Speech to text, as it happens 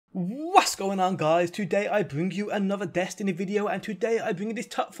What's going on, guys? Today I bring you another Destiny video, and today I bring you this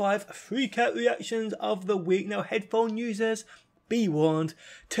top 5 freak-out reactions of the week. Now, headphone users, be warned,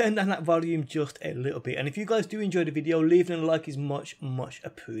 turn down that volume just a little bit, and if you guys do enjoy the video, leaving a like is much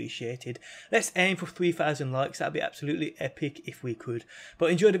appreciated. Let's aim for 3,000 likes. That'd be absolutely epic if we could.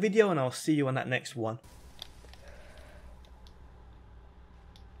 But enjoy the video and I'll see you on that next one.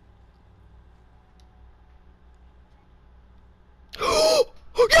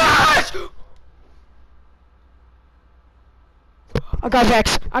 Yes! I got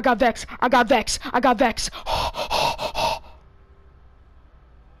Vex. I got Vex. I got Vex. I got Vex.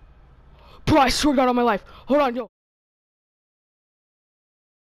 Bro, I swear to God on my life. Hold on, yo.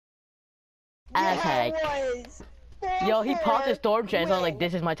 Okay. Yo, he popped his storm chance. I was like,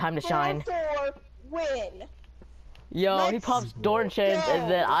 this is my time to shine. Win. Yo, he pops storm chance, and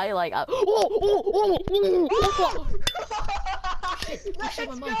then I like. Oh shit,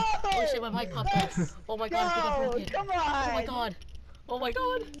 my mic! Oh shit, my mic popped off! Oh my god, I think I broke it! Come on! Oh my god! Oh my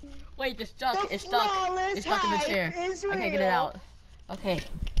god! Wait, it's stuck! It's stuck! It's stuck in the chair! I can't get it out! Okay.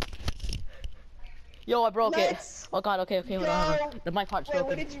 Yo, I broke it! Oh god, okay, hold on. The mic part's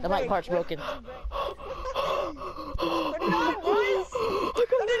broken. The mic part's broken. Put it on, boys! Put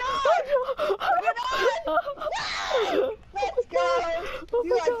it on! Put it on! Let's go!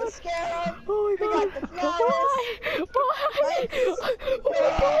 You like the scarab? Oh my god! We got the flawless! Why? Oh my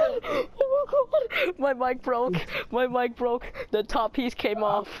god! Oh my god! My mic broke! My mic broke! The top piece came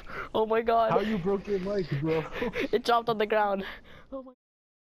off! Oh my god! How you broke your mic, bro? It dropped on the ground! Oh my.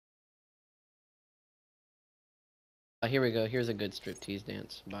 Here we go. Here's a good striptease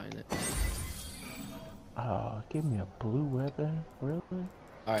dance. Buying it. Give me a blue weapon? Really?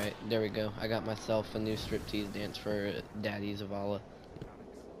 Alright, there we go. I got myself a new striptease dance for Daddy Zavala.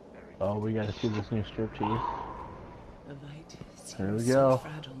 Oh, we gotta see this new striptease. Here we go.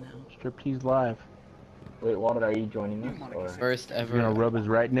 Striptease live. Wait, Waddle, are you joining us? Or? First ever. You're gonna rub his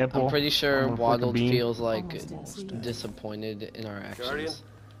right nipple? I'm pretty sure Waddle bean. feels like disappointed in our actions.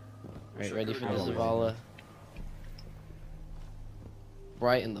 Alright, ready for the Zavala?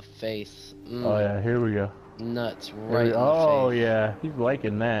 Right in the face. Oh yeah, here we go. Nuts, right in the face. Oh yeah, he's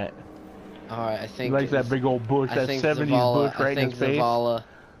liking that. Alright, I think he likes that big old bush, that 70s bush right in his face. Zavala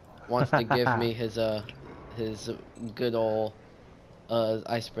wants to give me his good old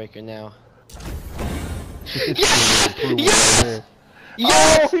icebreaker now. Yes! Yes!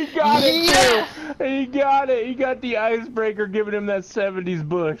 Yes! Oh, he got it too! He got it! He got the icebreaker giving him that 70s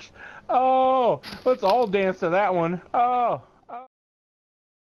bush. Oh! Let's all dance to that one. Oh!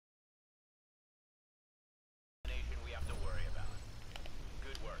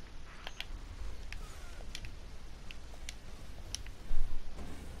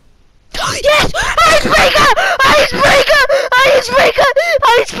 Yes! Icebreaker! Icebreaker! Icebreaker!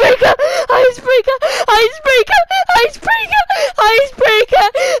 Icebreaker! Icebreaker! Icebreaker! Icebreaker! Icebreaker!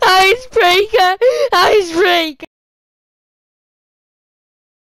 Icebreaker! Icebreaker!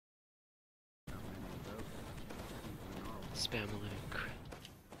 Spam link.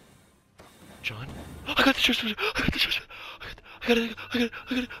 John? I got the trust. I got the trust. I got it. I got it.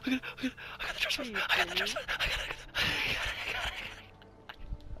 I got it. I got it. I got the trust. I got the trust. I got it.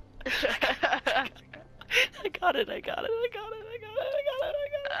 I got it. I got it. I got it. I got it. I got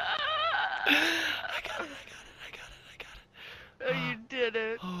it. I got it. Oh, you did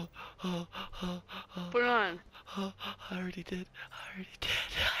it. Put it on. I already did. I already did.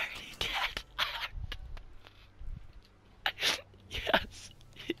 Yes.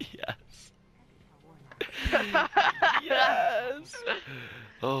 Yes.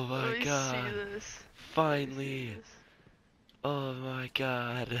 Oh my god. Let me see this. Finally. Oh my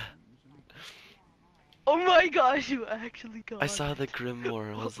god. Oh my gosh, you actually got it. I saw the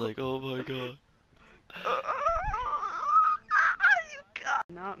Grimoire. I was like, oh my god. You got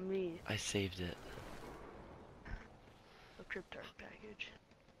it. Not me. I saved it. A cryptarch package.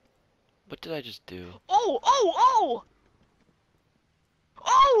 What did I just do? Oh!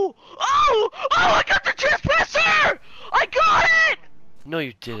 I got the trespasser! I got it! No,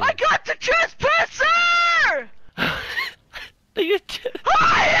 you didn't. I got the trespasser! No, you didn't.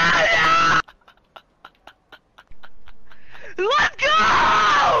 Let's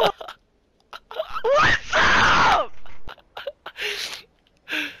go! What's up?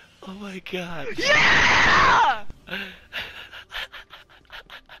 Oh my god. Yeah!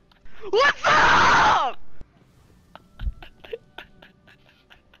 What's up?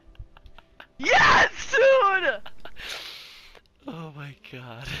 Yes, dude! Oh my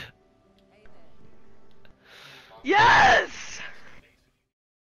god. Yes!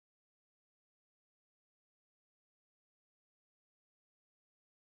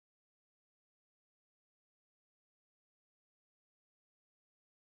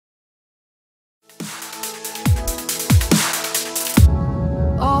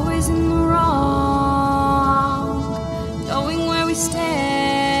 stay.